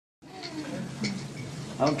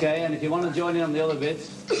Okay, and if you want to join in on the other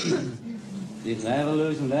bits, you can never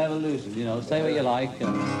lose them, you know, say what you like,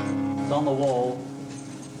 and it's on the wall.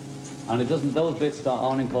 And it doesn't, those bits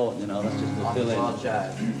aren't important, you know, that's just to fill in.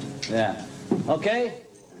 Yeah. Okay?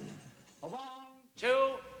 1, 2,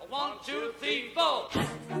 1, 2, 3, 4.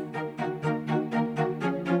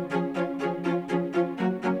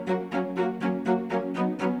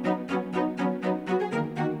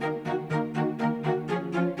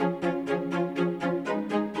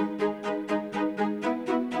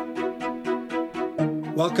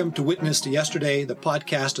 Welcome to Witness to Yesterday, the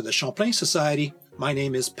podcast of the Champlain Society. My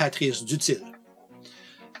name is Patrice Dutil.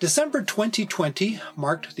 December 2020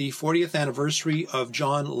 marked the 40th anniversary of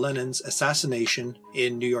John Lennon's assassination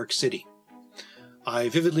in New York City. I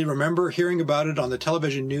vividly remember hearing about it on the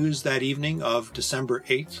television news that evening of December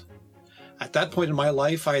 8th. At that point in my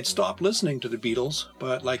life, I had stopped listening to the Beatles,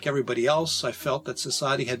 but like everybody else, I felt that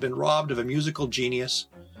society had been robbed of a musical genius.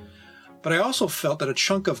 But I also felt that a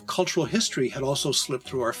chunk of cultural history had also slipped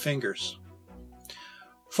through our fingers.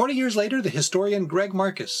 40 years later, the historian Greg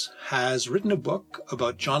Marcus has written a book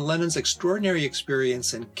about John Lennon's extraordinary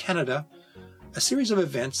experience in Canada, a series of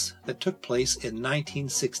events that took place in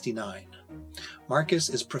 1969. Marcus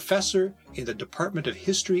is professor in the Department of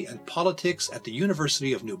History and Politics at the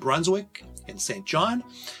University of New Brunswick in St. John,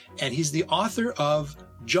 and he's the author of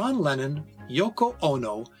John Lennon, Yoko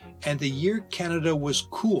Ono, and the Year Canada Was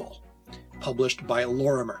Cool, published by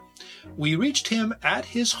Lorimer. We reached him at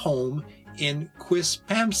his home in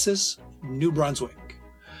Quispamsis, New Brunswick.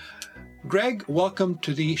 Greg, welcome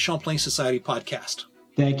to the Champlain Society podcast.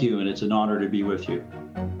 Thank you, and it's an honor to be with you.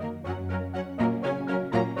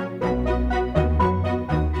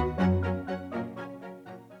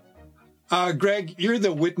 Greg, you're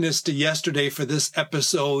the witness to yesterday for this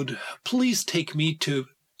episode. Please take me to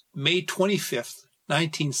May 25th,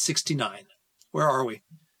 1969. Where are we?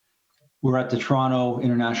 We're at the Toronto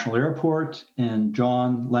International Airport, and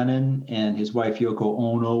John Lennon and his wife Yoko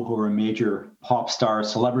Ono, who are major pop star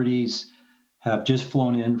celebrities, have just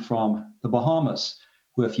flown in from the Bahamas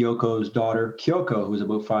with Yoko's daughter Kyoko, who's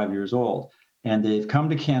about 5 years old. And they've come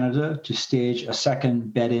to Canada to stage a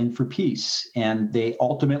second bed-in for peace. And they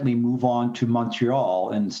ultimately move on to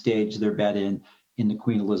Montreal and stage their bed-in in the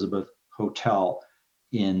Queen Elizabeth Hotel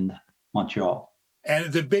in Montreal.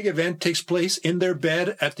 And the big event takes place in their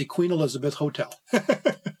bed at the Queen Elizabeth Hotel.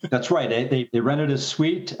 That's right. They rented a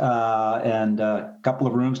suite and a couple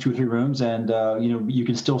of rooms, 2 or 3 rooms, and you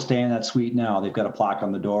can still stay in that suite now. They've got a plaque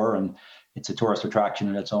on the door, and it's a tourist attraction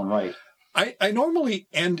in its own right. I normally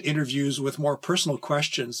end interviews with more personal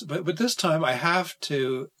questions, but this time I have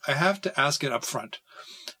to ask it up front.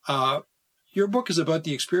 Your book is about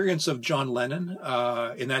the experience of John Lennon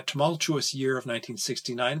in that tumultuous year of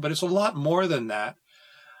 1969, but it's a lot more than that.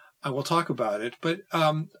 I will talk about it. But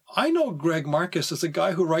I know Greg Marcus as a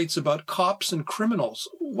guy who writes about cops and criminals.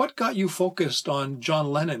 What got you focused on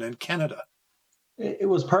John Lennon and Canada? It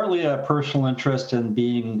was partly a personal interest in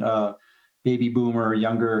being a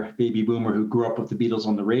younger baby boomer who grew up with the Beatles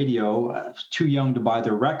on the radio. I was too young to buy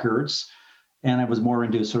their records. And I was more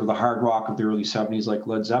into sort of the hard rock of the early 70s, like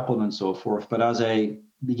Led Zeppelin and so forth. But as I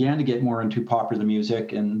began to get more into popular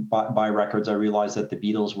music and buy records, I realized that the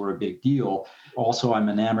Beatles were a big deal. Also, I'm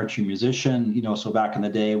an amateur musician, so back in the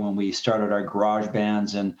day when we started our garage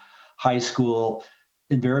bands in high school,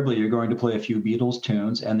 invariably you're going to play a few Beatles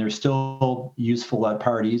tunes, and they're still useful at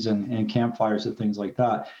parties and campfires and things like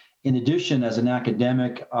that. In addition, as an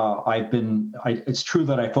academic, it's true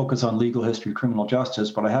that I focus on legal history, criminal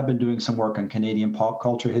justice, but I have been doing some work on Canadian pop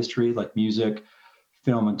culture history, like music,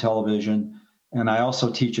 film, and television. And I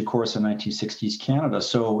also teach a course in 1960s Canada.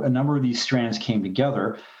 So a number of these strands came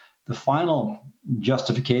together. The final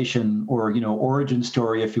justification or, origin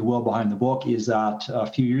story, if you will, behind the book is that a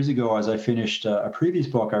few years ago, as I finished a previous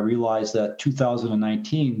book, I realized that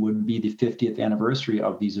 2019 would be the 50th anniversary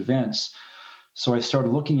of these events. So I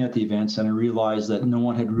started looking at the events, and I realized that no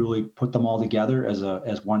one had really put them all together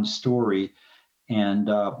as one story, and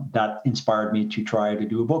that inspired me to try to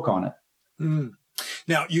do a book on it. Mm.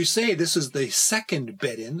 Now, you say this is the second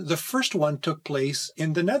bed-in. The first one took place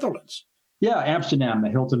in the Netherlands. Yeah, Amsterdam, the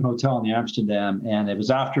Hilton Hotel in Amsterdam, and it was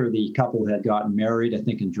after the couple had gotten married, I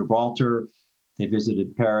think in Gibraltar. They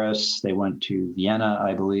visited Paris. They went to Vienna,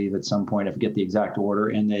 I believe, at some point. I forget the exact order,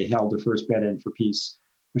 and they held their first bed-in for peace,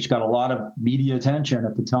 which got a lot of media attention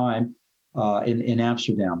at the time in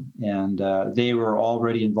Amsterdam. And they were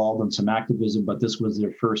already involved in some activism, but this was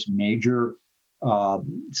their first major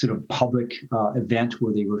sort of public event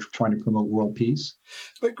where they were trying to promote world peace.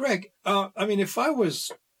 But Greg, if I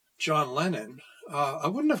was John Lennon, I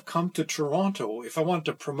wouldn't have come to Toronto if I wanted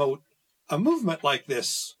to promote a movement like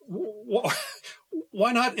this,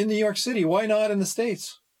 why not in New York City? Why not in the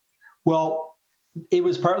States? Well, it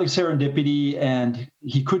was partly serendipity, and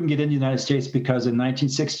he couldn't get into the United States because in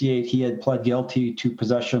 1968 he had pled guilty to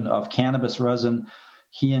possession of cannabis resin.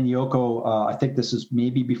 He and Yoko, I think this is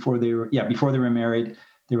maybe before they were married.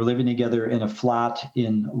 They were living together in a flat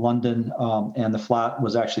in London, and the flat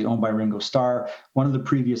was actually owned by Ringo Starr. One of the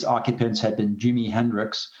previous occupants had been Jimi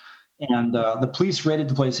Hendrix. And the police raided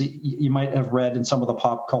the place. You might have read in some of the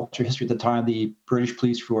pop culture history at the time, the British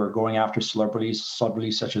police were going after celebrities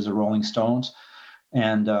such as the Rolling Stones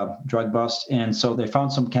and drug busts. And so they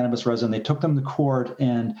found some cannabis resin. They took them to court,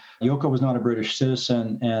 and Yoko was not a British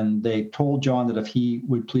citizen. And they told John that if he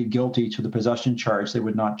would plead guilty to the possession charge, they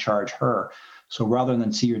would not charge her. So rather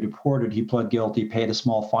than see her deported, he pled guilty, paid a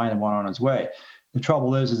small fine, and went on his way. The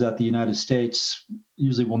trouble is that the United States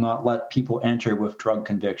usually will not let people enter with drug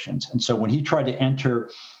convictions. And so when he tried to enter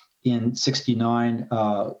in 69,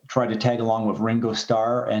 tried to tag along with Ringo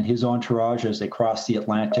Starr and his entourage as they crossed the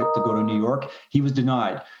Atlantic to go to New York, he was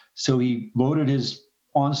denied. So he loaded his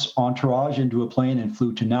entourage into a plane and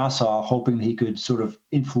flew to Nassau, hoping that he could sort of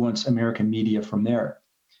influence American media from there.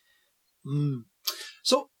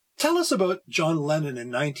 So tell us about John Lennon in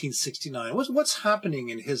 1969. What's happening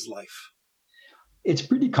in his life? It's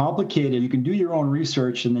pretty complicated. You can do your own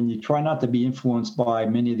research, and then you try not to be influenced by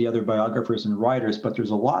many of the other biographers and writers, but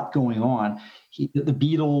there's a lot going on. The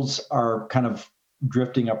Beatles are kind of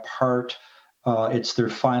drifting apart. It's their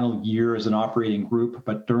final year as an operating group,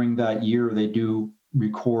 but during that year, they do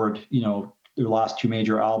record, their last two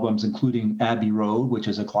major albums, including Abbey Road, which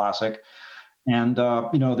is a classic. And,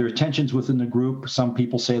 there are tensions within the group. Some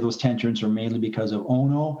people say those tensions are mainly because of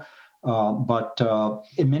Ono. But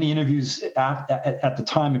in many interviews at the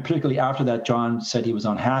time, and particularly after that, John said he was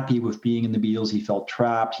unhappy with being in the Beatles. He felt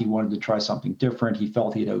trapped. He wanted to try something different. He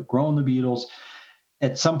felt he had outgrown the Beatles.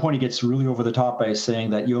 At some point, he gets really over the top by saying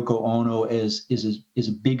that Yoko Ono is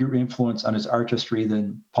a bigger influence on his artistry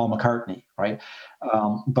than Paul McCartney, right?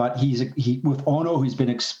 But with Ono, he's been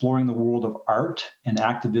exploring the world of art and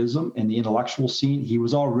activism and the intellectual scene. He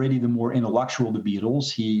was already the more intellectual of the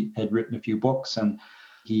Beatles. He had written a few books, and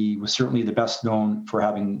he was certainly the best known for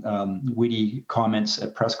having witty comments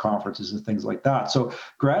at press conferences and things like that. So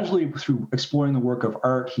gradually, through exploring the work of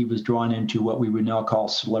art, he was drawn into what we would now call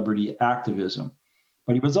celebrity activism.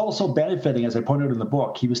 But he was also benefiting, as I pointed out in the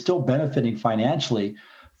book, he was still benefiting financially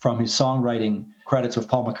from his songwriting credits with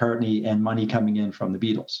Paul McCartney and money coming in from the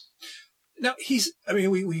Beatles. Now,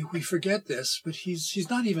 we forget this, but he's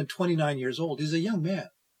not even 29 years old. He's a young man.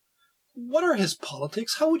 What are his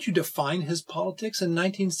politics? How would you define his politics in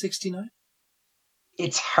 1969?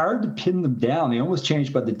 It's hard to pin them down. They almost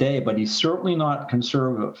change by the day, but he's certainly not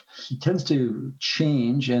conservative. He tends to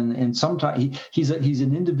change, and sometimes he's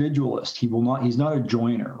an individualist. He's not a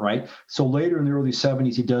joiner, right? So later in the early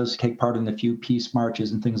 70s, he does take part in a few peace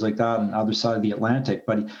marches and things like that on the other side of the Atlantic,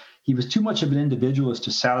 but he was too much of an individualist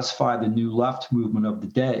to satisfy the New Left movement of the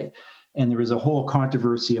day. And there was a whole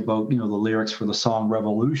controversy about, the lyrics for the song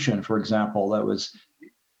Revolution, for example, that was,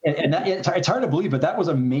 and it's hard to believe, but that was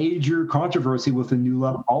a major controversy with the New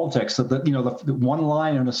Left politics. So the one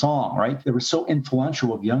line in a song, right? They were so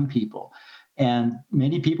influential with young people. And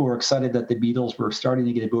many people were excited that the Beatles were starting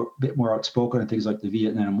to get a bit more outspoken on things like the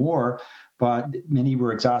Vietnam War, but many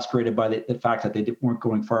were exasperated by the fact that they weren't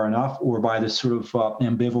going far enough, or by this sort of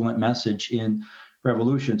ambivalent message in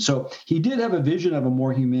Revolution. So he did have a vision of a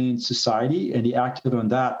more humane society, and he acted on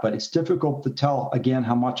that, but it's difficult to tell, again,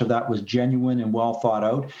 how much of that was genuine and well thought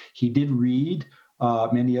out. He did read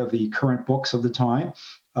many of the current books of the time.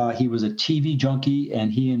 He was a TV junkie,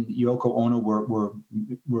 and he and Yoko Ono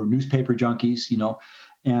were newspaper junkies,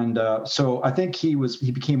 And so I think he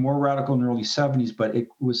became more radical in the early 70s, but it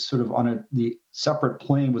was sort of on the separate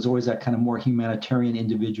plane, was always that kind of more humanitarian,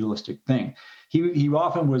 individualistic thing. He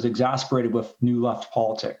often was exasperated with New Left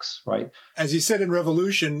politics, right? As he said in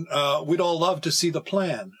Revolution, we'd all love to see the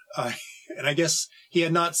plan. And I guess he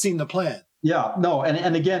had not seen the plan. Yeah, no,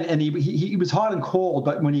 and again, and he was hot and cold,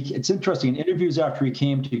 but it's interesting, in interviews after he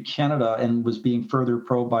came to Canada and was being further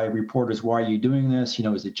probed by reporters, why are you doing this?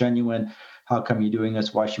 Is it genuine? How come you're doing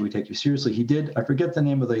this? Why should we take you seriously? He did, I forget the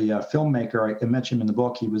name of the filmmaker, I mentioned in the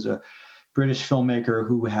book, he was a British filmmaker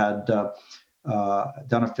who had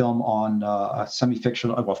done a film on a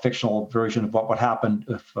fictional version of what happened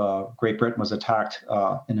if Great Britain was attacked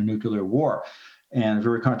in a nuclear war, and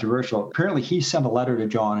very controversial. Apparently, he sent a letter to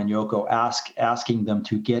John and Yoko asking them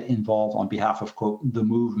to get involved on behalf of, quote, the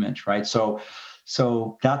movement, right?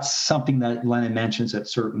 So that's something that Lennon mentions at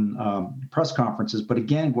certain press conferences. But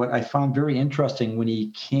again, what I found very interesting when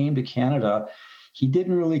he came to Canada, he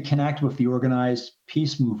didn't really connect with the organized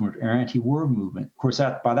peace movement or anti-war movement. Of course,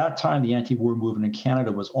 by that time, the anti-war movement in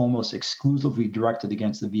Canada was almost exclusively directed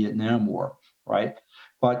against the Vietnam War, right?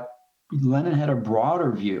 But Lennon had a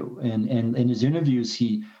broader view, and in his interviews,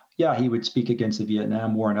 he would speak against the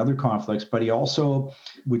Vietnam War and other conflicts, but he also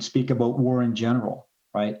would speak about war in general,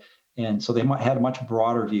 right? And so they had a much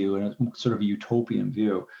broader view and a sort of a utopian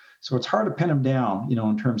view. So it's hard to pin him down,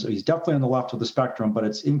 in terms of, he's definitely on the left of the spectrum, but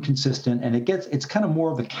it's inconsistent, and it's kind of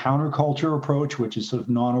more of the counterculture approach, which is sort of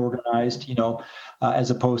non-organized,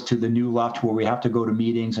 as opposed to the new left where we have to go to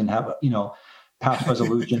meetings and have, pass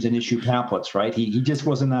resolutions and issue pamphlets, right? He just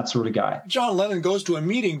wasn't that sort of guy. John Lennon goes to a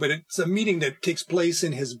meeting, but it's a meeting that takes place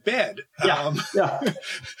in his bed. Yeah.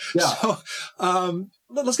 So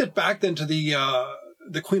let's get back then to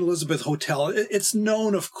the Queen Elizabeth Hotel. It's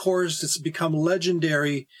known, of course, it's become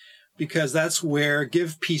legendary because that's where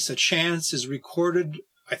Give Peace a Chance is recorded,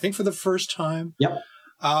 I think, for the first time. Yep.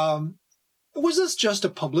 Was this just a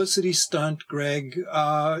publicity stunt, Greg?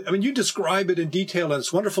 You describe it in detail, and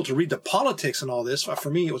it's wonderful to read the politics and all this. For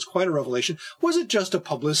me, it was quite a revelation. Was it just a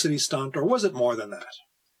publicity stunt, or was it more than that?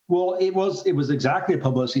 Well, it was exactly a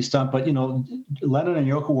publicity stunt, but Lennon and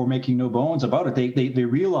Yoko were making no bones about it. They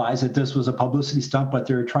realized that this was a publicity stunt, but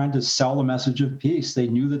they were trying to sell the message of peace. They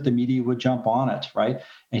knew that the media would jump on it, right?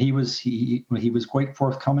 And he was quite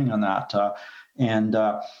forthcoming on that,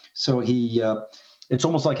 so it's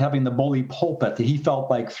almost like having the bully pulpit that he felt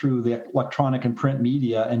like through the electronic and print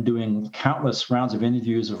media and doing countless rounds of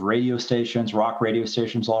interviews of radio stations, rock radio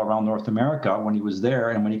stations all around North America when he was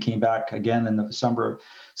there. And when he came back again in the December of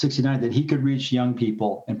 1969, that he could reach young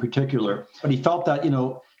people in particular. But he felt that,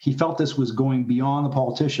 he felt this was going beyond the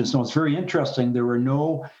politicians. So it's very interesting. There were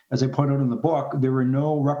no, as I point out in the book, there were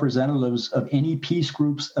no representatives of any peace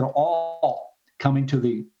groups at all coming to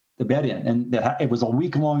the bed-in, and it was a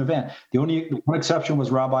week-long event. The one exception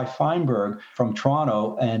was Rabbi Feinberg from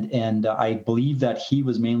Toronto, and I believe that he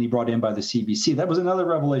was mainly brought in by the CBC. That was another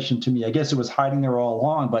revelation to me. I guess it was hiding there all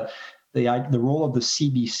along, but the role of the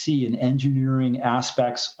CBC in engineering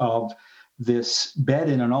aspects of this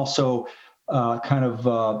bed-in, and also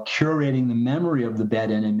curating the memory of the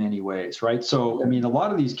bed-in in many ways, right? So, a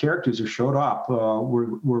lot of these characters who showed up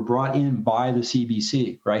were brought in by the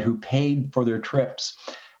CBC, right, who paid for their trips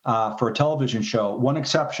for a television show. One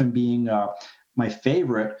exception being my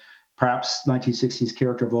favorite, perhaps 1960s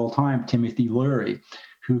character of all time, Timothy Leary,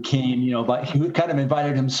 who came, who kind of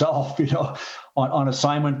invited himself, on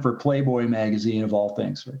assignment for Playboy magazine of all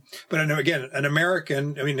things. Right? But again, an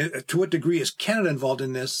American, to what degree is Canada involved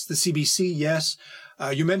in this? The CBC, yes.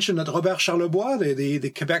 You mentioned that Robert Charlebois, the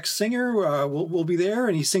Quebec singer, will be there,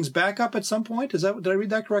 and he sings backup at some point. Did I read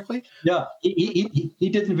that correctly? Yeah, he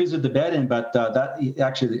didn't visit the bed-in, but that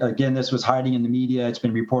actually, again, this was hiding in the media. It's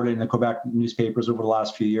been reported in the Quebec newspapers over the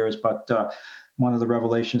last few years. But one of the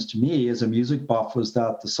revelations to me as a music buff was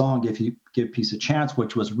that the song "Give Peace a Chance,"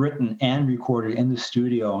 which was written and recorded in the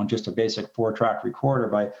studio on just a basic 4-track recorder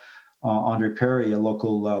by Andre Perry, a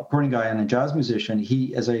local recording guy and a jazz musician,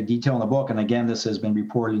 he, as I detail in the book, and again, this has been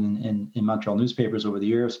reported in Montreal newspapers over the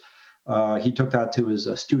years, he took that to his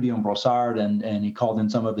studio in Brossard, and he called in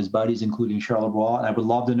some of his buddies, including Charlebois. And I would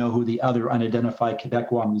love to know who the other unidentified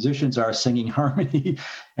Quebecois musicians are singing harmony.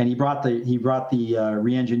 And he brought the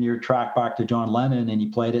re-engineered track back to John Lennon, and he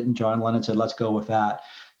played it, and John Lennon said, "Let's go with that."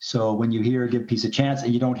 So when you hear "Give Peace a Chance,"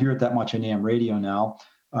 and you don't hear it that much on AM radio now,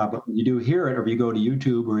 but when you do hear it, or if you go to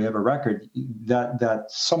YouTube or you have a record, that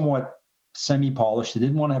somewhat semi-polished, they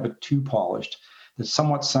didn't want to have it too polished, the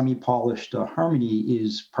somewhat semi-polished harmony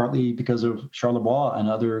is partly because of Charlebois and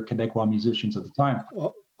other Quebecois musicians at the time.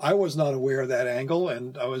 Well, I was not aware of that angle,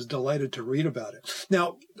 and I was delighted to read about it.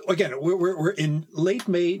 Now, again, we're in late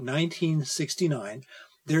May 1969.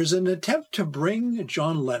 There's an attempt to bring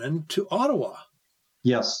John Lennon to Ottawa.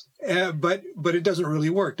 Yes. But it doesn't really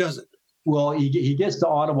work, does it? Well, he gets to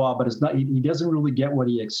Ottawa, but it's not. He doesn't really get what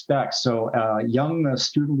he expects. So, young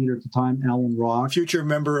student leader at the time, Alan Rock, future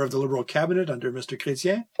member of the Liberal cabinet under Mr.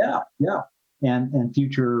 Chrétien. Yeah, and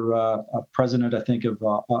future president, I think, of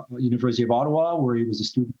University of Ottawa, where he was a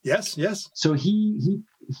student. Yes. So he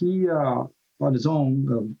on his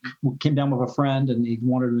own came down with a friend, and he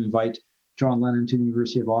wanted to invite John Lennon to the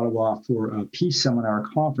University of Ottawa for a peace seminar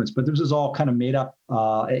conference. But this was all kind of made up.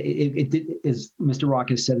 It, as Mr. Rock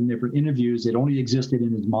has said in different interviews, it only existed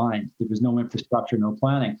in his mind. There was no infrastructure, no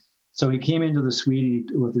planning. So he came into the suite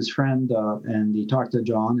with his friend, and he talked to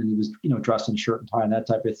John, and he was, dressed in shirt and tie and that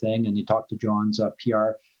type of thing. And he talked to John's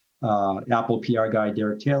Apple PR guy,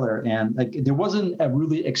 Derek Taylor. And there wasn't a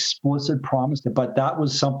really explicit promise, but that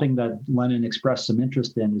was something that Lennon expressed some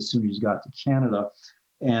interest in as soon as he got to Canada.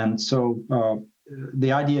 And so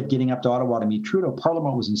the idea of getting up to Ottawa to meet Trudeau,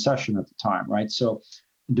 Parliament was in session at the time, right? So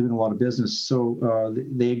doing a lot of business. So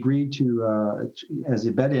they agreed to, as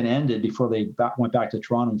the bed-in ended, before they went back to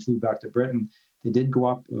Toronto and flew back to Britain, they did go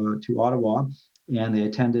up to Ottawa, and they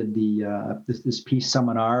attended this peace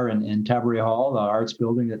seminar in Taberry Hall, the arts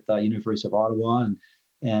building at the University of Ottawa.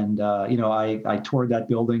 And I toured that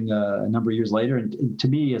building a number of years later. And to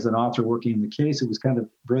me, as an author working in the case, it was kind of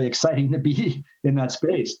very exciting to be in that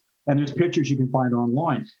space. And there's pictures you can find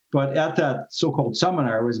online. But at that so-called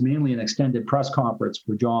seminar, it was mainly an extended press conference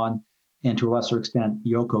where John and to a lesser extent,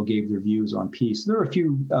 Yoko gave their views on peace. There are a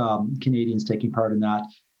few Canadians taking part in that,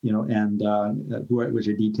 which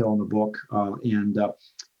are detailed in the book.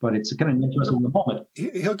 But it's kind of interesting in the moment.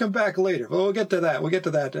 He'll come back later. Well, we'll get to that. We'll get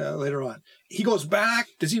to that later on. He goes back.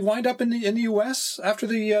 Does he wind up in the U.S. after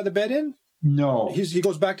the bed-in? No. He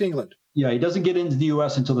goes back to England. Yeah, he doesn't get into the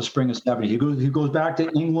U.S. until the spring of '70. He goes back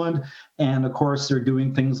to England, and of course they're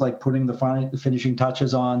doing things like putting the finishing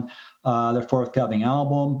touches on their forthcoming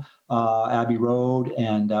album, Abbey Road,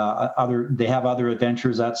 and they have other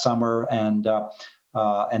adventures that summer, and then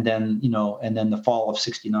the fall of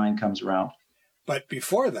 '69 comes around. But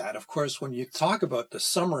before that, of course, when you talk about the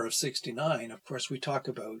summer of '69, of course we talk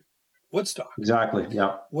about Woodstock. Exactly,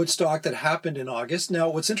 yeah. Woodstock that happened in August. Now,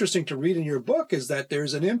 what's interesting to read in your book is that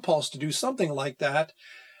there's an impulse to do something like that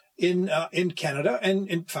in Canada, and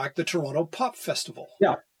in fact, the Toronto Pop Festival.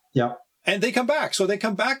 Yeah. And they come back. So they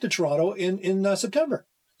come back to Toronto in September.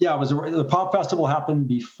 Yeah, the Pop Festival happened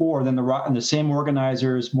before. Then the same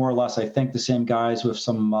organizers, more or less, I think the same guys with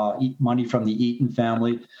some money from the Eaton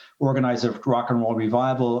family, organized a rock and roll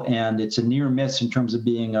revival, and it's a near miss in terms of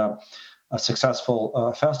being a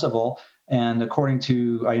successful festival. And according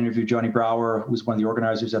to, I interviewed Johnny Brower, who was one of the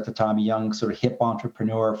organizers at the time, a young sort of hip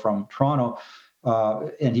entrepreneur from Toronto,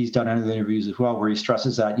 and he's done other interviews as well, where he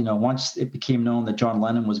stresses that, once it became known that John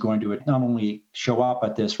Lennon was going to not only show up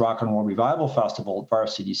at this rock and roll revival festival at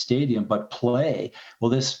Varsity Stadium, but play, well,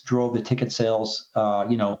 this drove the ticket sales,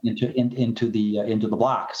 into the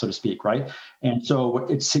black, so to speak, right? And so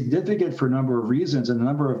it's significant for a number of reasons, and a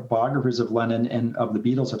number of biographers of Lennon and of the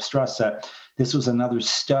Beatles have stressed that this was another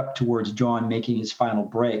step towards John making his final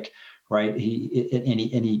break. Right,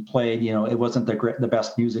 he played. It wasn't the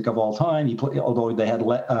best music of all time. He played, although they had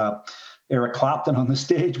Eric Clapton on the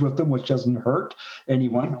stage with them, which doesn't hurt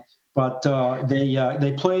anyone. But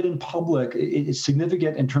they played in public. It's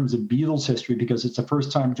significant in terms of Beatles history because it's the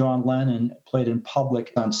first time John Lennon played in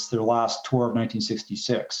public since their last tour of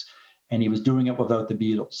 1966, and he was doing it without the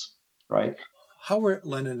Beatles. Right. How were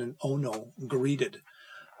Lennon and Ono greeted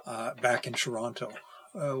back in Toronto?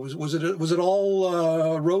 Was it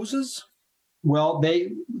all roses? Well, there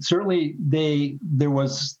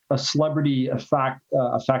was a celebrity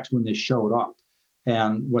effect when they showed up.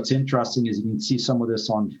 And what's interesting is you can see some of this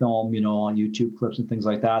on film, on YouTube clips and things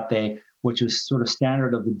like that. Which is sort of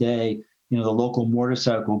standard of the day. The local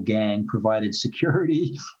motorcycle gang provided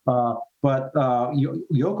security, but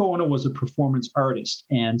Yoko Ono was a performance artist,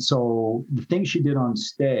 and so the things she did on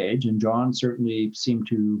stage, and John certainly seemed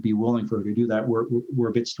to be willing for her to do that, were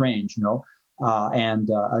a bit strange, Again,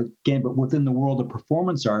 but within the world of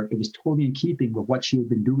performance art, it was totally in keeping with what she had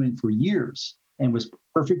been doing for years, and was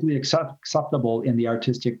perfectly acceptable in the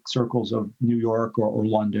artistic circles of New York or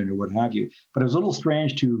London or what have you. But it was a little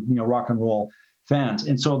strange to rock and roll fans,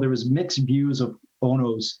 and so there was mixed views of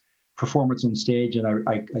Ono's performance on stage, and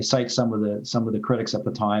I cite some of the critics at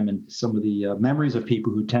the time and some of the memories of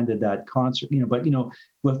people who attended that concert.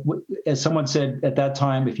 But as someone said at that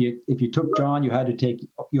time, if you took John, you had to take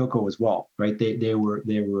Yoko as well, right? They were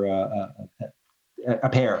a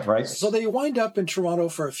pair, right? So they wind up in Toronto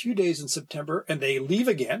for a few days in September, and they leave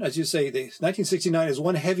again, as you say. 1969 is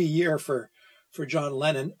one heavy year for John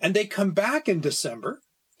Lennon, and they come back in December.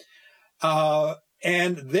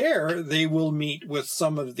 And there they will meet with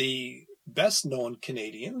some of the best-known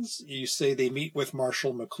Canadians. You say they meet with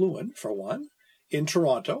Marshall McLuhan, for one, in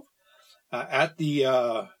Toronto, at the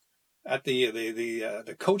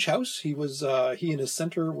Coach House. He and his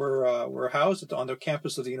center were housed on the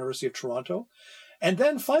campus of the University of Toronto, and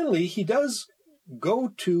then finally he does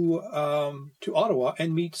go to Ottawa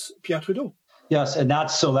and meets Pierre Trudeau. Yes, and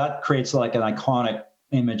that creates like an iconic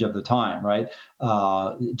image of the time, right?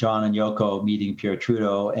 John and Yoko meeting Pierre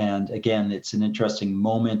Trudeau. And again, it's an interesting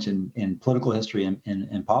moment in political history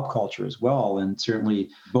and pop culture as well. And certainly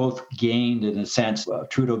both gained, in a sense,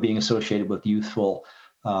 Trudeau being associated with youthful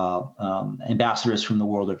ambassadors from the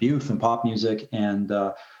world of youth and pop music, and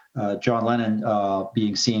John Lennon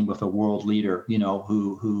being seen with a world leader,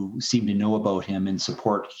 who seemed to know about him and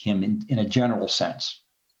support him in a general sense.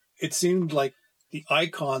 It seemed like the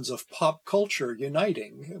icons of pop culture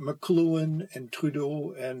uniting, McLuhan and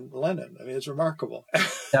Trudeau and Lennon. I mean, it's remarkable.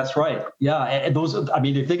 That's right. Yeah. And those, I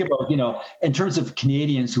mean, if you think about, in terms of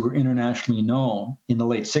Canadians who were internationally known in the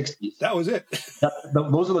late 60s. That was it.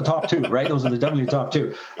 Those are the top two, right? Those are definitely the top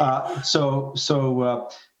two.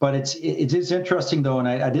 But it's interesting, though, and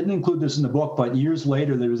I didn't include this in the book, but years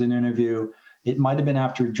later, there was an interview. It might have been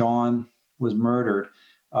after John was murdered.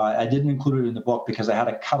 I didn't include it in the book because I had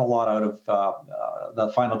to cut a lot out of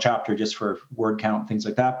the final chapter just for word count and things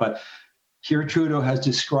like that. But here Trudeau has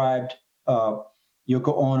described Yoko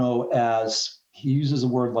Ono as, he uses a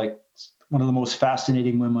word like one of the most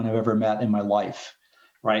fascinating women I've ever met in my life,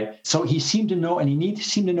 right? So he seemed to know, and he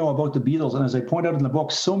seemed to know about the Beatles. And as I point out in the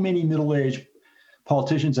book, so many middle-aged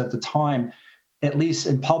politicians at the time, at least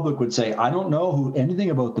in public, would say, I don't know anything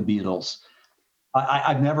about the Beatles.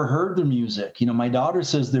 I've never heard their music. My daughter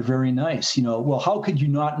says they're very nice. Well, how could you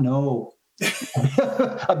not know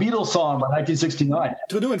a Beatles song by 1969?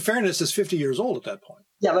 Trudeau, in fairness, is 50 years old at that point.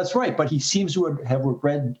 Yeah, that's right. But he seems to have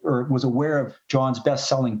read or was aware of John's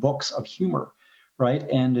best-selling books of humor, right?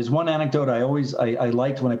 And there's one anecdote I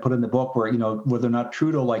liked when I put in the book where, whether or not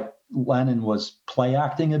Trudeau, like Lennon, was play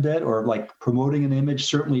acting a bit or like promoting an image.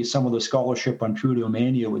 Certainly some of the scholarship on Trudeau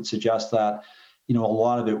mania would suggest that, a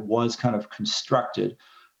lot of it was kind of constructed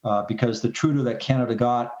because the Trudeau that Canada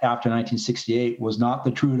got after 1968 was not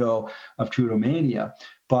the Trudeau of Trudeau mania.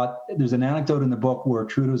 But there's an anecdote in the book where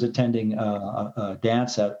Trudeau's attending a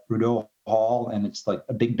dance at Rideau Hall, and it's like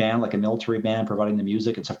a big band, like a military band providing the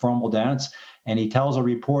music. It's a formal dance. And he tells a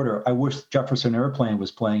reporter, I wish Jefferson Airplane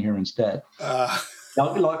was playing here instead.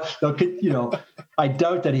 Now, I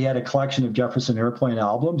doubt that he had a collection of Jefferson Airplane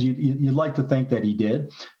albums. You'd like to think that he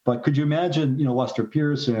did. But could you imagine, Lester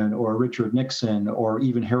Pearson or Richard Nixon or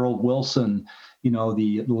even Harold Wilson,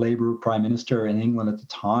 the Labour Prime Minister in England at the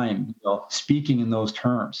time, speaking in those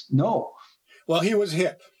terms? No. Well, he was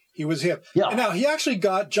hip. Yeah. And now he actually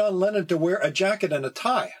got John Lennon to wear a jacket and a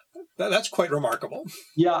tie. That's quite remarkable.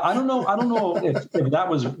 Yeah, I don't know if that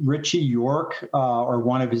was Richie York or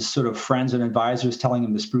one of his sort of friends and advisors telling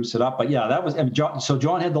him to spruce it up. But yeah, that was. I mean,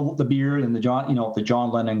 John had the beard and the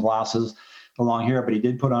John Lennon glasses, the long hair, but he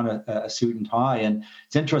did put on a suit and tie. And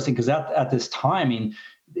it's interesting because at this time, I mean,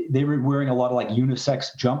 they were wearing a lot of like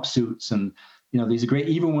unisex jumpsuits and these great.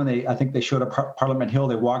 Even when I think they showed up Parliament Hill,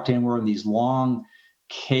 they walked in wearing these long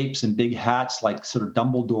capes and big hats like sort of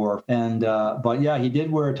Dumbledore, and but yeah, he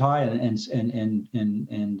did wear a tie and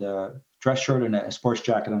dress shirt and a sports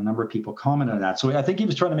jacket, and a number of people commented on that. So I think he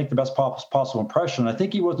was trying to make the best possible impression. I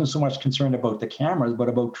think he wasn't so much concerned about the cameras, but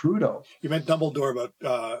about Trudeau. You meant Dumbledore about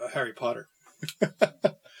Harry Potter.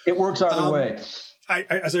 It works either way.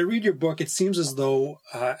 As I read your book, it seems as though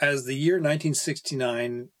as the year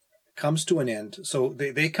 1969 comes to an end, so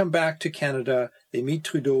they come back to Canada, they meet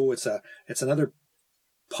Trudeau. It's another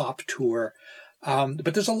pop tour.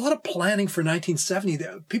 But there's a lot of planning for 1970.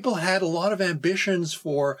 People had a lot of ambitions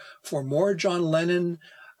for more John Lennon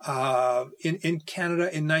in Canada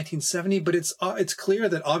in 1970, but it's clear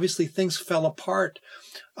that obviously things fell apart.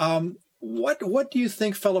 What do you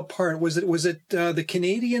think fell apart? Was it the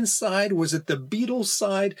Canadian side? Was it the Beatles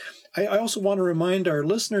side? I also want to remind our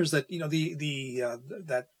listeners that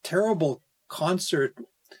that terrible concert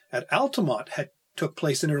at Altamont took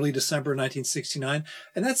place in early December 1969,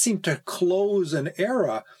 and that seemed to close an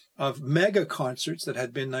era of mega concerts that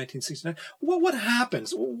had been 1969. What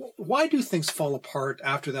happens? Why do things fall apart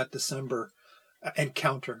after that December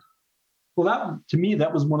encounter? Well, to me,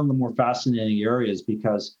 that was one of the more fascinating areas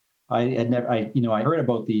because I heard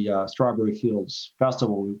about the Strawberry Fields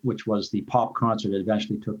Festival, which was the pop concert that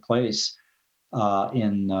eventually took place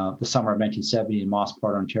in the summer of 1970 in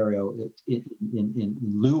Mosport, Ontario, in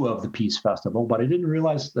lieu of the Peace Festival. But I didn't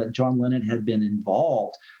realize that John Lennon had been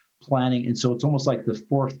involved planning. And so it's almost like the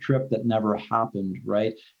fourth trip that never happened,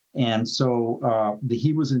 right? And so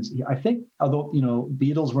he was in, I think, although,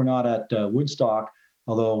 Beatles were not at Woodstock,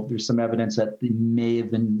 although there's some evidence that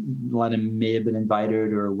Lennon may have been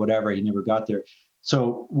invited or whatever, he never got there.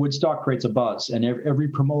 So Woodstock creates a buzz, and every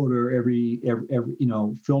promoter, every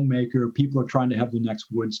filmmaker, people are trying to have the next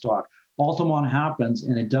Woodstock. Altamont happens,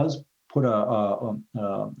 and it does put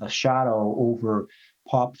a shadow over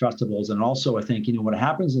pop festivals. And also, I think, what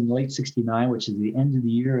happens in late '69, which is the end of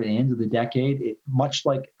the year, the end of the decade, much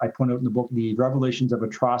like I point out in the book, the revelations of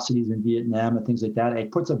atrocities in Vietnam and things like that,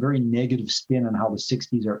 it puts a very negative spin on how the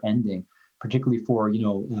 '60s are ending, particularly for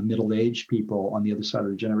middle-aged people on the other side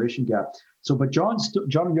of the generation gap. So, but John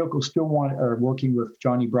and Yoko still are working with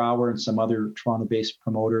Johnny Brower and some other Toronto-based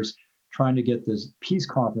promoters, trying to get this Peace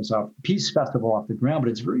Festival off the ground. But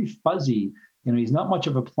it's very fuzzy. He's not much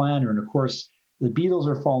of a planner, and of course, The Beatles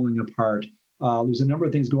are falling apart. There's a number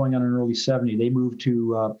of things going on in early 70s. They moved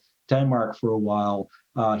to Denmark for a while.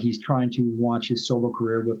 He's trying to launch his solo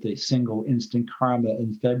career with the single Instant Karma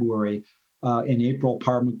in February. In April,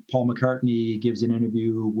 Paul McCartney gives an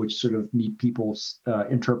interview which sort of people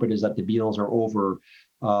interpret as that the Beatles are over.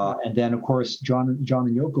 And then, of course, John and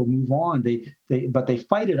Yoko move on. But they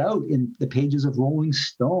fight it out in the pages of Rolling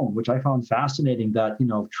Stone, which I found fascinating. That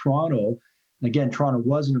Toronto, and again, Toronto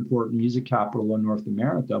was an important music capital in North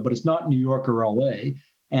America, but it's not New York or LA.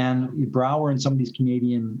 And Brower and some of these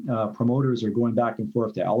Canadian promoters are going back and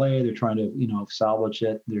forth to LA. They're trying to salvage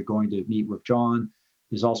it. They're going to meet with John.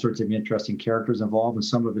 There's all sorts of interesting characters involved, and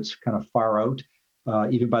some of it's kind of far out,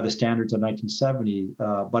 even by the standards of 1970.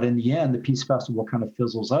 But in the end, the Peace Festival kind of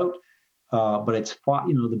fizzles out. But it's fought,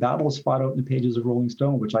 the battle is fought out in the pages of Rolling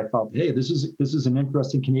Stone, which I thought, hey, this is an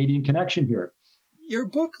interesting Canadian connection here. Your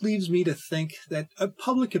book leaves me to think that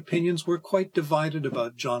public opinions were quite divided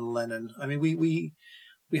about John Lennon. I mean, we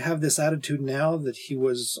have this attitude now that he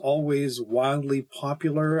was always wildly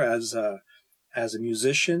popular as a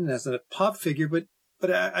musician, as a pop figure, but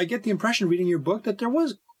I get the impression reading your book that there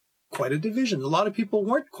was quite a division. A lot of people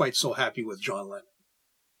weren't quite so happy with John Lennon.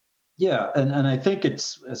 Yeah, and I think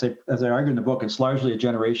it's, as I argue in the book, it's largely a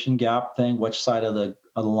generation gap thing. Which side of the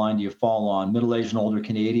line do you fall on? Middle-aged and older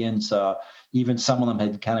Canadians, even some of them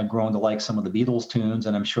had kind of grown to like some of the Beatles tunes,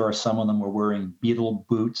 and I'm sure some of them were wearing Beatle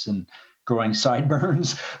boots and growing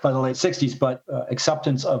sideburns by the late 60s. But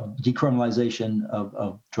acceptance of decriminalization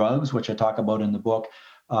of drugs, which I talk about in the book.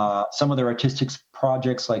 Some of their artistic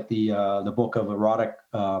projects, like the book of erotic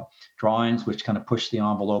drawings, which kind of push the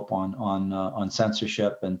envelope on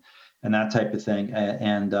censorship and that type of thing.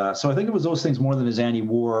 And so I think it was those things more than his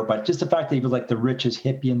anti-war, but just the fact that he was like the richest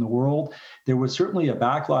hippie in the world. There was certainly a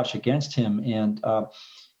backlash against him. And I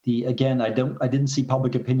didn't see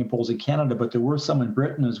public opinion polls in Canada, but there were some in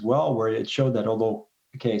Britain as well, where it showed that although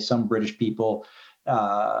some British people,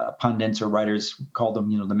 pundits or writers called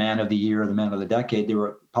him, the man of the year, the man of the decade. There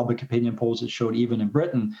were public opinion polls that showed even in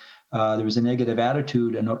Britain there was a negative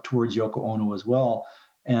attitude towards Yoko Ono as well.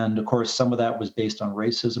 And of course, some of that was based on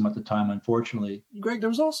racism at the time, unfortunately. Greg, there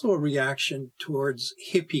was also a reaction towards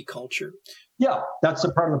hippie culture. Yeah, that's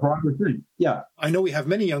a part of the broader thing. Yeah. I know we have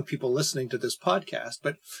many young people listening to this podcast,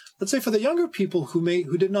 but let's say for the younger people who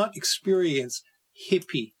did not experience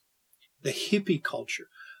the hippie culture,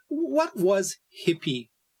 what was hippie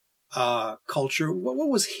culture? What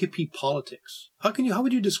was hippie politics? How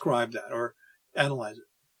would you describe that or analyze it?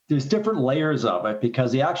 There's different layers of it,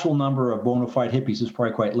 because the actual number of bona fide hippies is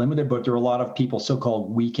probably quite limited, but there are a lot of people,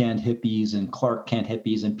 so-called weekend hippies and Clark Kent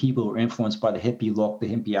hippies, and people who are influenced by the hippie look,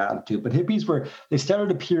 the hippie attitude. But hippies they started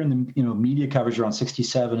to appear in the media coverage around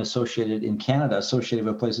 1967, associated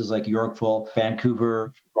with places like Yorkville,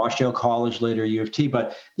 Vancouver, Rochdale College, later U of T.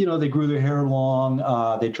 But, they grew their hair long,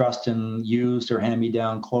 they dressed in used or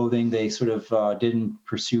hand-me-down clothing, they sort of didn't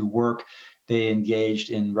pursue work. They engaged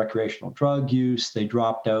in recreational drug use. They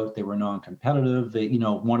dropped out. They were non-competitive.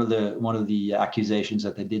 One of the accusations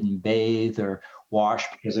that they didn't bathe or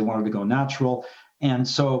wash because they wanted to go natural. And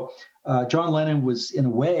so John Lennon was, in a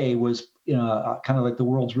way, kind of like the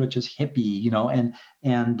world's richest hippie,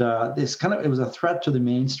 and this it was a threat to the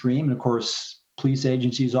mainstream. And of course, police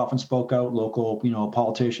agencies often spoke out. Local,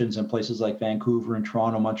 politicians in places like Vancouver and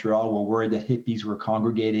Toronto, Montreal were worried that hippies were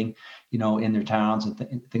congregating, in their towns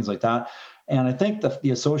and things like that. And I think the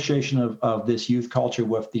association of this youth culture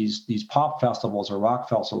with these pop festivals or rock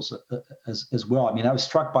festivals as well. I mean, I was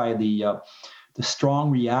struck by the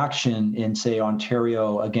strong reaction in, say,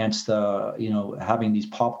 Ontario against having these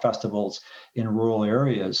pop festivals in rural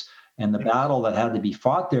areas, and the battle that had to be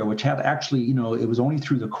fought there, which had actually, it was only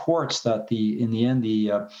through the courts that in the end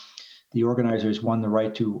the organizers won the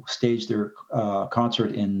right to stage their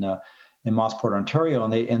concert in Mosport, Ontario,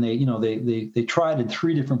 and they tried in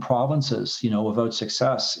 3 different provinces, without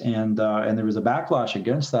success, and there was a backlash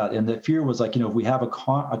against that, and the fear was like, if we have a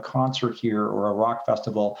concert here or a rock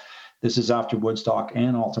festival, this is after Woodstock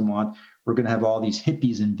and Altamont, we're going to have all these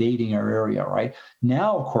hippies invading our area, right?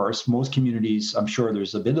 Now, of course, most communities, I'm sure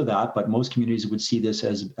there's a bit of that, but most communities would see this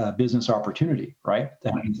as a business opportunity, right?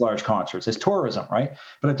 To have these large concerts, as tourism, right?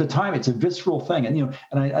 But at the time, it's a visceral thing. And,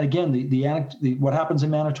 what happens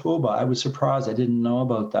in Manitoba, I was surprised. I didn't know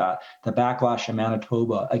about that. The backlash in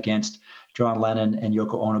Manitoba against John Lennon and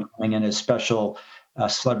Yoko Ono coming in as special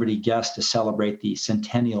celebrity guest to celebrate the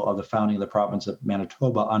centennial of the founding of the province of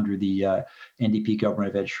Manitoba under the NDP government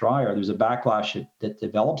of Ed Schreyer. There's a backlash that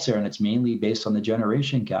develops there, and it's mainly based on the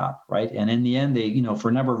generation gap, right? And in the end, they, for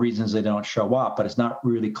a number of reasons, they don't show up, but it's not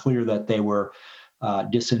really clear that they were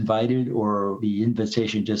disinvited or the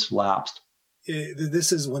invitation just lapsed.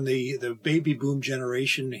 this is when the baby boom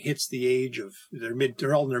generation hits the age of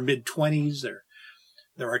they're all in their mid-20s. They're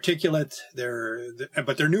articulate.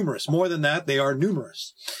 But they're numerous. More than that, they are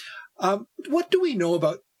numerous. What do we know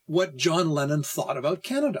about what John Lennon thought about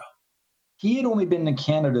Canada? He had only been to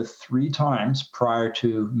Canada 3 times prior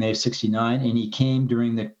to May 69, and he came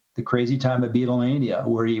during the crazy time of Beatlemania,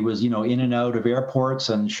 where he was, in and out of airports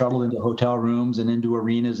and shuttled into hotel rooms and into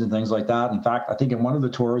arenas and things like that. In fact, I think in one of the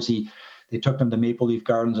tours, they took them to Maple Leaf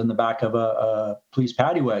Gardens in the back of a police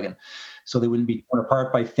paddy wagon, so they wouldn't be torn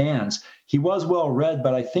apart by fans. He was well read,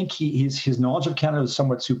 but I think his knowledge of Canada was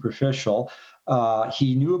somewhat superficial.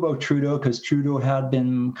 He knew about Trudeau because Trudeau had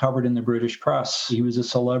been covered in the British press. He was a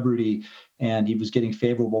celebrity, and he was getting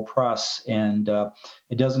favorable press. And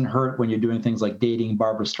it doesn't hurt when you're doing things like dating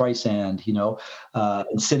Barbara Streisand,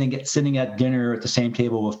 and sitting at dinner at the same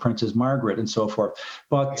table with Princess Margaret and so forth.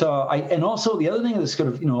 But and also the other thing that's kind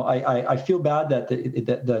of, I feel bad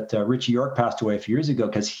that Richie York passed away a few years ago,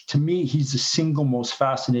 because to me, he's the single most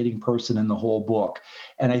fascinating person in the whole book.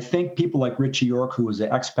 And I think people like Richie York, who was an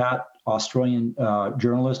expat Australian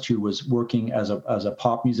journalist who was working as a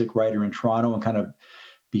pop music writer in Toronto and kind of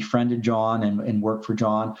befriended John and worked for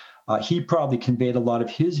John. He probably conveyed a lot of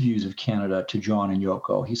his views of Canada to John and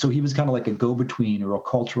Yoko. So he was kind of like a go-between or a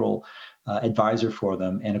cultural advisor for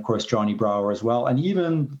them. And of course, Johnny Brower as well. And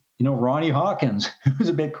even, Ronnie Hawkins, who's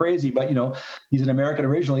a bit crazy, but, he's an American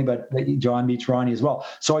originally, but John meets Ronnie as well.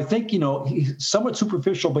 So I think, he's somewhat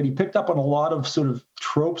superficial, but he picked up on a lot of sort of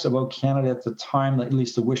tropes about Canada at the time, at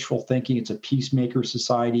least the wishful thinking. It's a peacemaker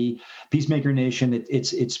society, peacemaker nation. It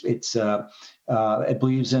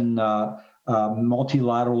believes in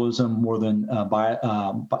multilateralism more than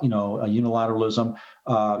unilateralism.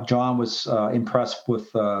 John was impressed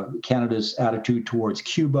with Canada's attitude towards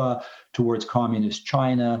Cuba, towards communist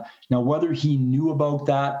China. Now, whether he knew about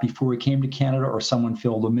that before he came to Canada or someone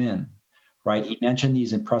filled him in, right? He mentioned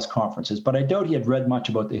these in press conferences, but I doubt he had read much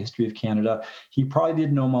about the history of Canada. He probably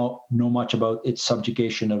didn't know much about its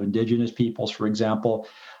subjugation of Indigenous peoples, for example.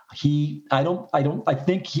 I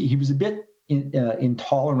think he was a bit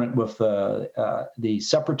intolerant with the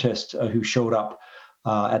separatists who showed up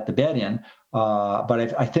at the bed-in. But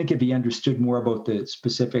I think if he understood more about the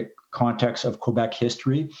specific context of Quebec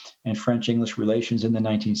history and French-English relations in the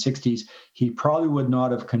 1960s, he probably would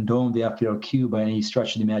not have condoned the FPLQ by any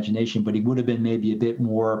stretch of the imagination, but he would have been maybe a bit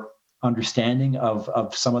more understanding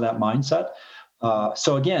of some of that mindset.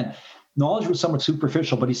 So again, knowledge was somewhat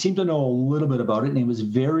superficial, but he seemed to know a little bit about it, and he was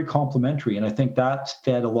very complimentary. And I think that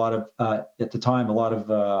fed a lot of, at the time,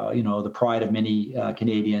 the pride of many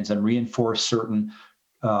Canadians, and reinforced certain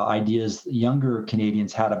ideas younger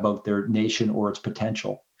Canadians had about their nation or its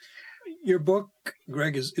potential. Your book,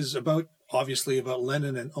 Greg, is obviously about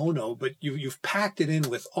Lennon and Ono, but you've packed it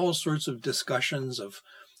in with all sorts of discussions of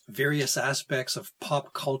various aspects of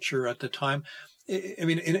pop culture at the time. I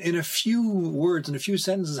mean, in a few words, in a few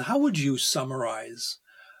sentences, how would you summarize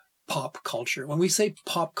pop culture? When we say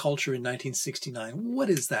pop culture in 1969, what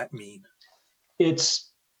does that mean? It's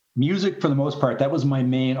music for the most part. That was my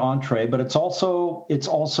main entree, but it's also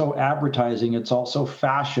advertising, it's also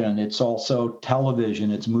fashion, it's also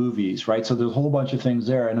television, it's movies, right? So there's a whole bunch of things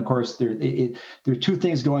there. And of course, there are two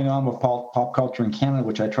things going on with pop culture in Canada,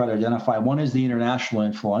 which I try to identify. One is the international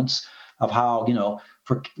influence of how,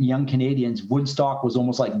 for young Canadians, Woodstock was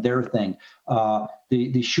almost like their thing.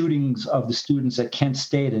 The shootings of the students at Kent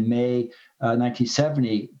State in May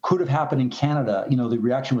 1970 could have happened in Canada. The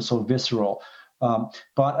reaction was so visceral.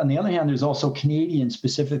 But on the other hand, there's also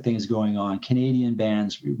Canadian-specific things going on, Canadian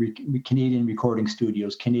bands, Canadian recording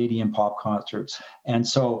studios, Canadian pop concerts. And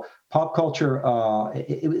so pop culture,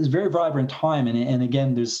 it was a very vibrant time. And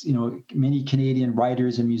again, there's, many Canadian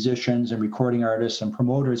writers and musicians and recording artists and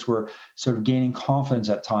promoters were sort of gaining confidence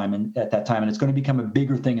at that time. And it's going to become a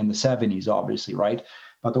bigger thing in the 70s, obviously, right?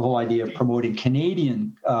 But the whole idea of promoting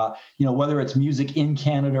Canadian, whether it's music in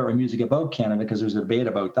Canada or music about Canada, because there's a debate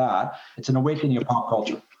about that, it's an awakening of pop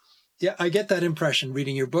culture. Yeah, I get that impression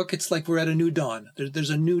reading your book. It's like we're at a new dawn.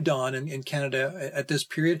 There's a new dawn in Canada at this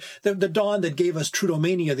period. The dawn that gave us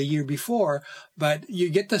Trudeau-mania the year before, but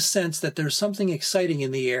you get the sense that there's something exciting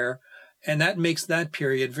in the air, and that makes that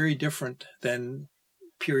period very different than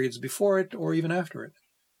periods before it or even after it.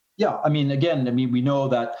 Yeah, we know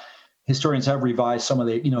that historians have revised some of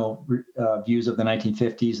the, views of the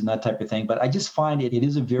 1950s and that type of thing. But I just find it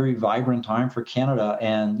is a very vibrant time for Canada.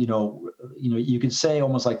 And, you could say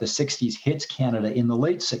almost like the 60s hits Canada in the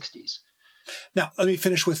late 60s. Now, let me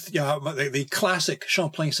finish with the classic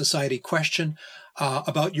Champlain Society question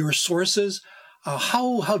about your sources.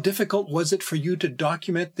 How difficult was it for you to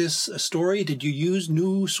document this story? Did you use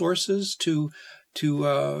new sources to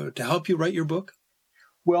help you write your book?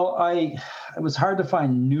 Well, it was hard to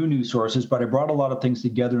find new sources, but I brought a lot of things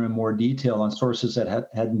together in more detail on sources that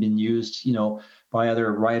hadn't been used, by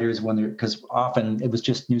other writers because often it was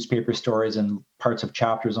just newspaper stories and parts of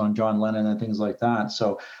chapters on John Lennon and things like that.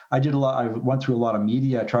 So I did a lot. I went through a lot of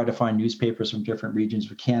media. I tried to find newspapers from different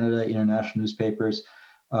regions of Canada, international newspapers.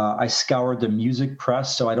 I scoured the music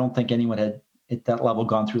press. So I don't think anyone had at that level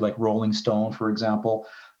gone through like Rolling Stone, for example,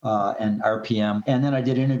 and RPM. And then I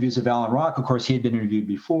did interviews of Alan Rock. Of course, he had been interviewed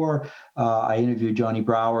before. I interviewed Johnny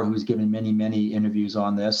Brower, who's given many interviews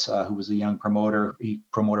on this, who was a young promoter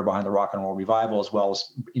behind the rock and roll revival, as well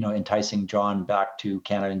as, enticing John back to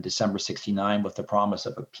Canada in December 1969 with the promise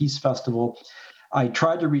of a peace festival. I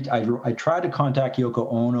tried to contact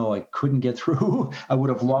Yoko Ono. I couldn't get through. I would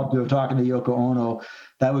have loved to have talked to Yoko Ono.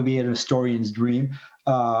 That would be an historian's dream.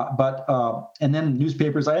 And then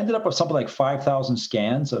newspapers, I ended up with something like 5,000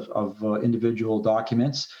 scans of individual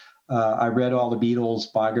documents. I read all the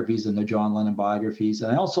Beatles biographies and the John Lennon biographies.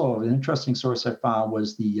 And I also, an interesting source I found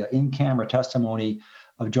was the in-camera testimony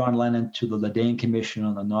of John Lennon to the Ledane Commission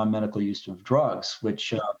on the Non-Medical Use of Drugs,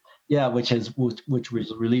 which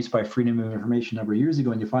was released by Freedom of Information a number of years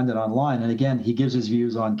ago, and you find it online. And again, he gives his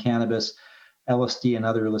views on cannabis, LSD, and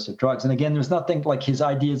other illicit drugs. And again, there's nothing like his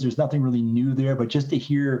ideas. There's nothing really new there, but just to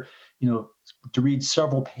hear, to read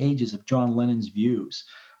several pages of John Lennon's views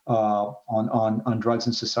on drugs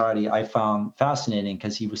and society, I found fascinating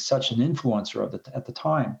because he was such an influencer at the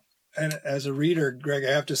time. And as a reader, Greg,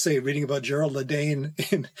 I have to say, reading about Gerald Ledane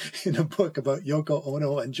in a book about Yoko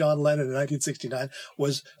Ono and John Lennon in 1969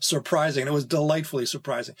 was surprising. It was delightfully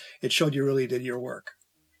surprising. It showed you really did your work.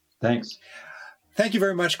 Thanks. Thank you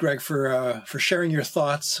very much, Greg, for sharing your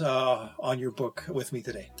thoughts on your book with me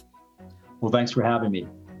today. Well, thanks for having me.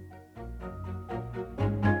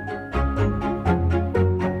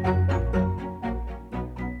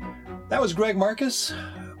 That was Greg Marcus,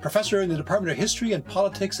 professor in the Department of History and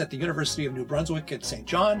Politics at the University of New Brunswick at St.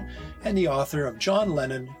 John, and the author of John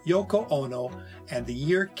Lennon, Yoko Ono, and the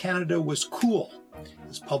Year Canada Was Cool.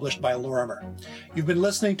 It's published by Lorimer. You've been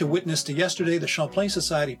listening to Witness to Yesterday, the Champlain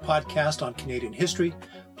Society podcast on Canadian history.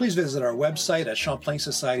 Please visit our website at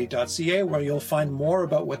champlainsociety.ca, where you'll find more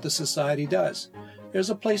about what the Society does. There's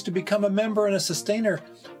a place to become a member and a sustainer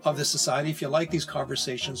of the Society if you like these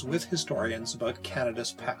conversations with historians about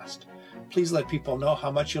Canada's past. Please let people know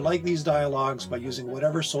how much you like these dialogues by using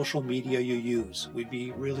whatever social media you use. We'd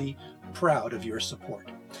be really proud of your support.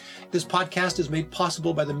 This podcast is made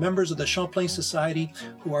possible by the members of the Champlain Society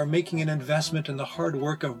who are making an investment in the hard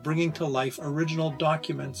work of bringing to life original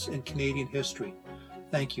documents in Canadian history.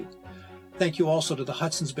 Thank you. Thank you also to the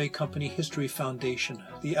Hudson's Bay Company History Foundation,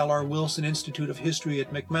 the L.R. Wilson Institute of History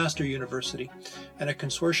at McMaster University, and a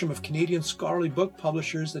consortium of Canadian scholarly book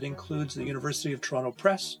publishers that includes the University of Toronto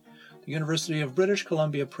Press, the University of British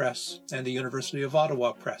Columbia Press, and the University of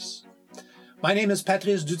Ottawa Press. My name is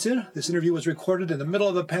Patrice Dutil. This interview was recorded in the middle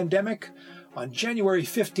of the pandemic on January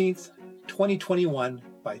 15th, 2021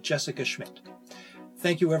 by Jessica Schmidt.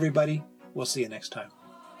 Thank you, everybody. We'll see you next time.